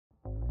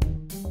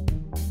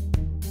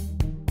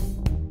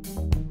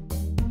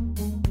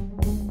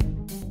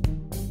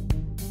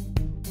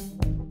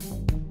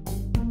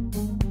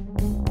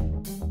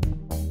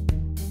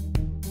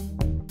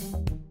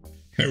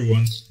Hey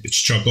everyone,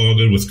 it's Chuck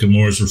Allgood with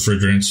Gamore's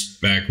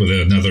Refrigerants, back with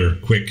another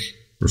quick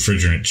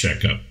refrigerant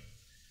checkup.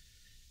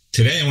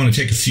 Today I want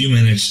to take a few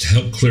minutes to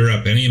help clear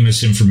up any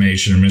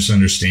misinformation or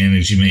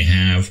misunderstandings you may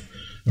have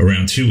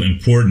around two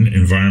important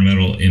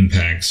environmental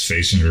impacts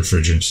facing the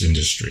refrigerants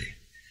industry.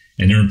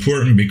 And they're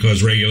important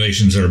because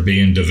regulations are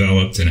being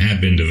developed and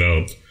have been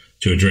developed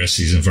to address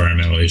these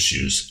environmental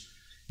issues.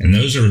 And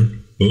those are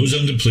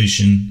ozone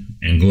depletion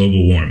and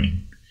global warming.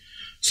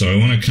 So I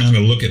want to kind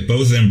of look at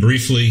both of them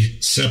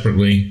briefly,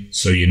 separately,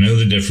 so you know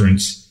the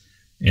difference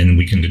and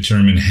we can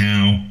determine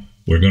how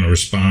we're going to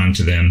respond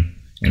to them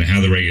and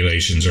how the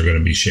regulations are going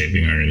to be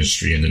shaping our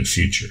industry into the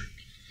future.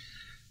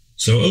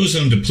 So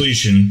ozone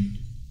depletion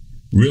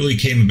really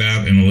came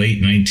about in the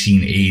late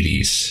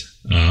 1980s.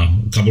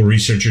 A couple of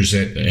researchers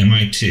at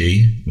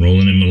MIT,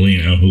 Roland and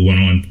Molino, who went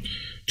on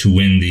to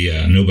win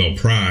the Nobel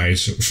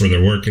Prize for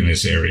their work in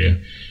this area,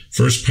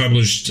 first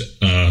published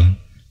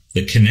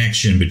the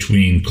connection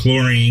between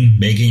chlorine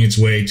making its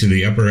way to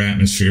the upper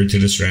atmosphere, to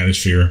the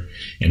stratosphere,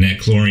 and that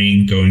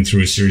chlorine going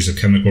through a series of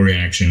chemical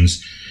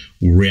reactions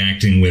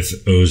reacting with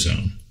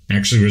ozone.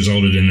 Actually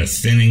resulted in a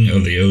thinning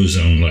of the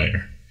ozone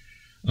layer.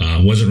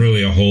 Wasn't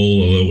really a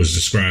hole, although it was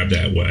described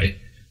that way.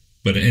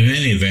 But in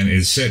any event,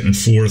 it set in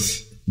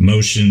forth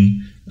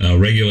motion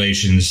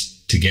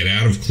regulations to get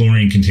out of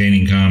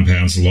chlorine-containing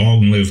compounds,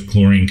 long-lived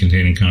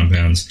chlorine-containing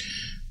compounds,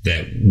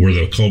 that were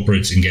the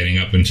culprits in getting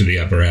up into the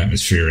upper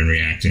atmosphere and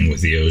reacting with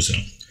the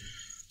ozone.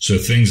 So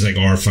things like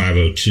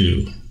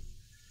R502,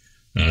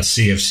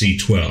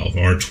 CFC12,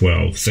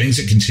 R12, things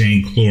that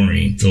contain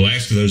chlorine, the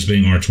last of those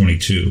being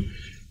R22,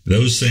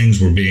 those things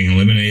were being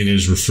eliminated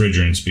as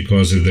refrigerants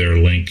because of their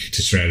link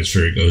to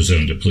stratospheric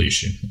ozone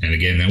depletion. And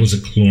again, that was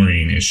a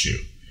chlorine issue,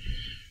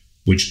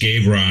 which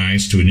gave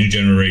rise to a new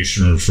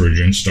generation of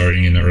refrigerants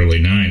starting in the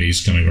early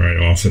 90s, coming right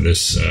off of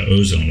this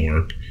ozone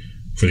work,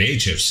 for the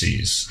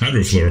HFCs,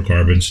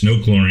 hydrofluorocarbons,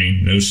 no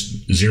chlorine,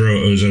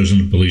 zero ozone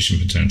depletion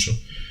potential.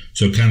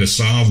 So it kind of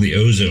solved the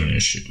ozone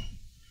issue.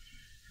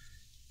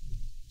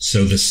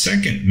 So the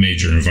second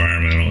major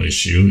environmental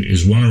issue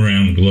is one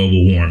around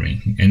global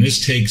warming. And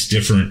this takes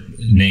different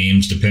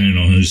names depending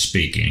on who's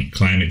speaking.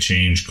 Climate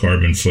change,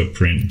 carbon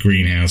footprint,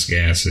 greenhouse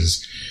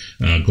gases,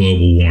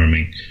 global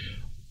warming.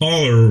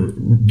 All are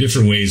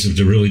different ways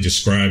of really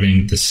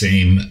describing the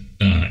same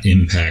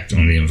impact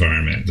on the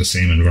environment, the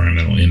same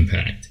environmental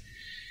impact.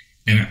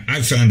 And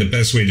I found the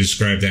best way to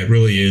describe that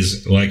really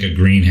is like a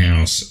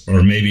greenhouse,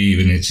 or maybe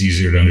even it's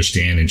easier to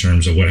understand in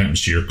terms of what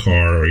happens to your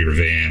car or your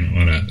van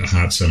on a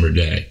hot summer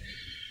day.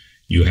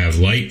 You have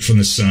light from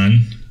the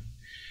sun,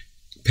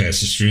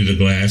 passes through the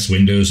glass,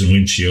 windows and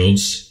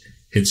windshields,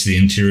 hits the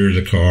interior of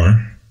the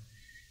car,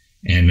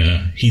 and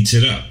heats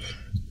it up.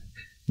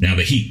 Now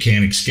the heat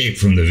can't escape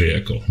from the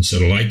vehicle, so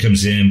the light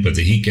comes in, but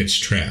the heat gets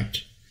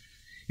trapped.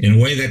 In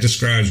a way that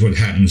describes what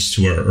happens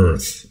to our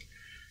Earth.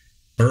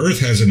 Our Earth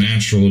has a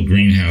natural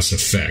greenhouse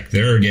effect.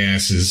 There are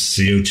gases,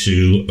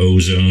 CO2,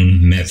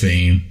 ozone,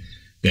 methane,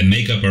 that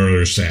make up our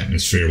Earth's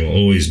atmosphere, will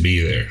always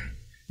be there.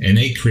 And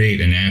they create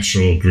a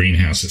natural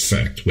greenhouse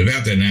effect.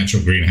 Without that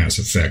natural greenhouse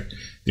effect,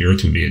 the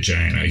Earth would be a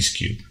giant ice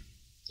cube.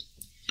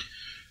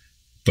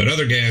 But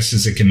other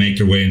gases that can make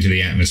their way into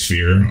the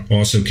atmosphere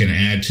also can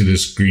add to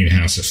this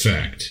greenhouse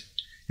effect.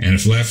 And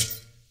if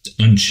left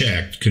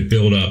unchecked, could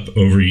build up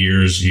over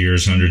years,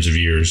 hundreds of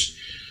years,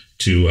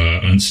 to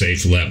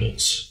unsafe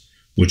levels.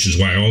 Which is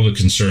why all the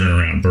concern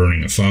around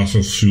burning of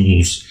fossil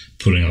fuels,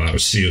 putting a lot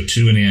of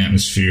CO2 in the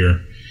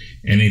atmosphere,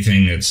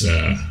 anything that's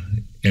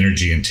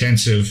energy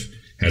intensive,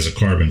 has a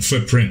carbon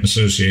footprint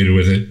associated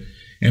with it,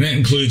 and that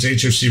includes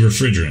HFC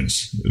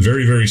refrigerants.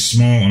 Very, very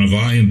small on a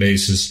volume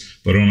basis,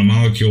 but on a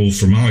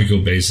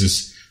molecule-for-molecule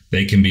basis,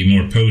 they can be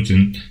more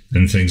potent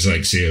than things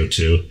like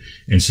CO2,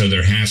 and so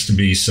there has to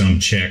be some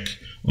check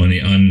on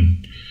the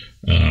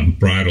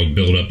unbridled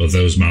buildup of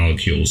those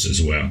molecules as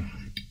well.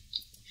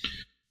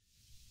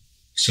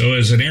 So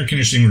as an air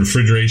conditioning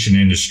refrigeration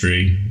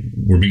industry,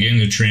 we're beginning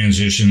to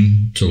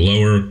transition to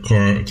lower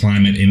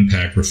climate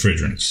impact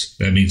refrigerants.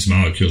 That means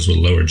molecules with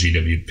lower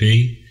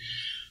GWP,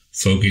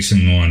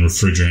 focusing on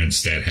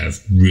refrigerants that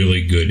have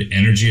really good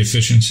energy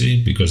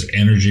efficiency, because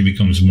energy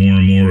becomes more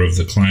and more of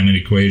the climate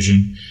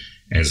equation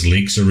as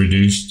leaks are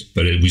reduced.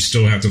 But we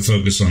still have to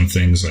focus on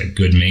things like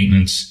good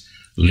maintenance,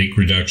 leak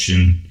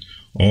reduction.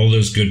 All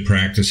those good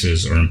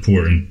practices are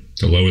important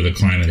to lower the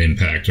climate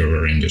impact of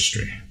our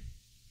industry.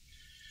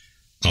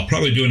 I'll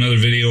probably do another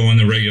video on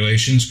the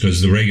regulations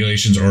because the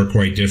regulations are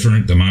quite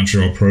different. The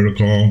Montreal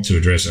Protocol to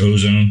address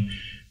ozone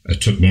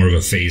took more of a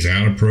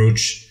phase-out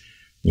approach,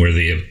 where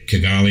the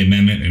Kigali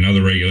Amendment and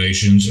other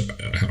regulations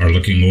are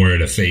looking more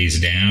at a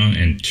phase-down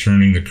and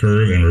turning the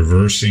curve and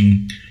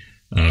reversing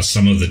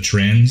some of the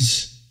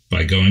trends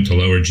by going to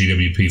lower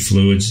GWP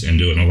fluids and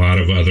doing a lot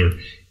of other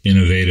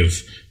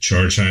innovative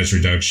charge size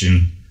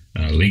reduction,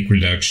 leak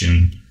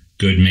reduction,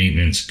 good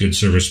maintenance, good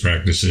service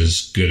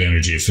practices, good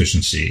energy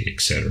efficiency,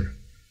 etc.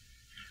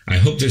 I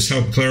hope this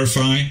helped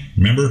clarify.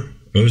 Remember,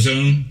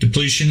 ozone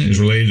depletion is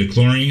related to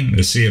chlorine,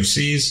 the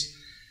CFCs.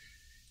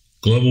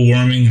 Global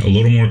warming, a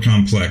little more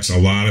complex. A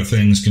lot of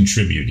things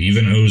contribute.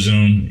 Even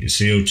ozone,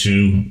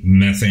 CO2,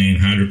 methane,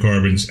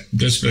 hydrocarbons,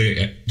 just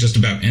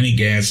about any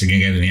gas that can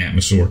get in the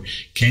atmosphere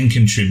can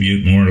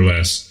contribute more or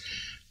less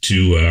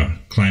to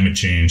climate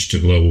change, to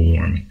global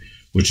warming,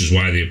 which is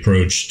why the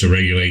approach to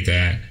regulate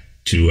that,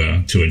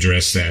 to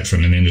address that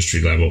from an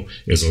industry level,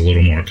 is a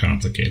little more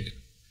complicated.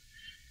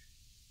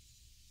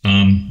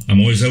 I'm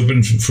always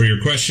open for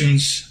your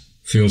questions.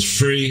 Feel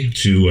free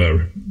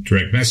to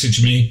direct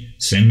message me,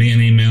 send me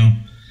an email.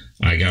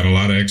 I got a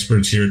lot of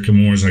experts here at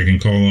Chemours I can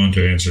call on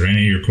to answer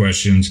any of your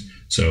questions.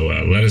 So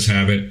let us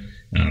have it.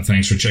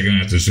 Thanks for checking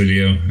out this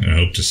video, and I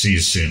hope to see you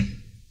soon.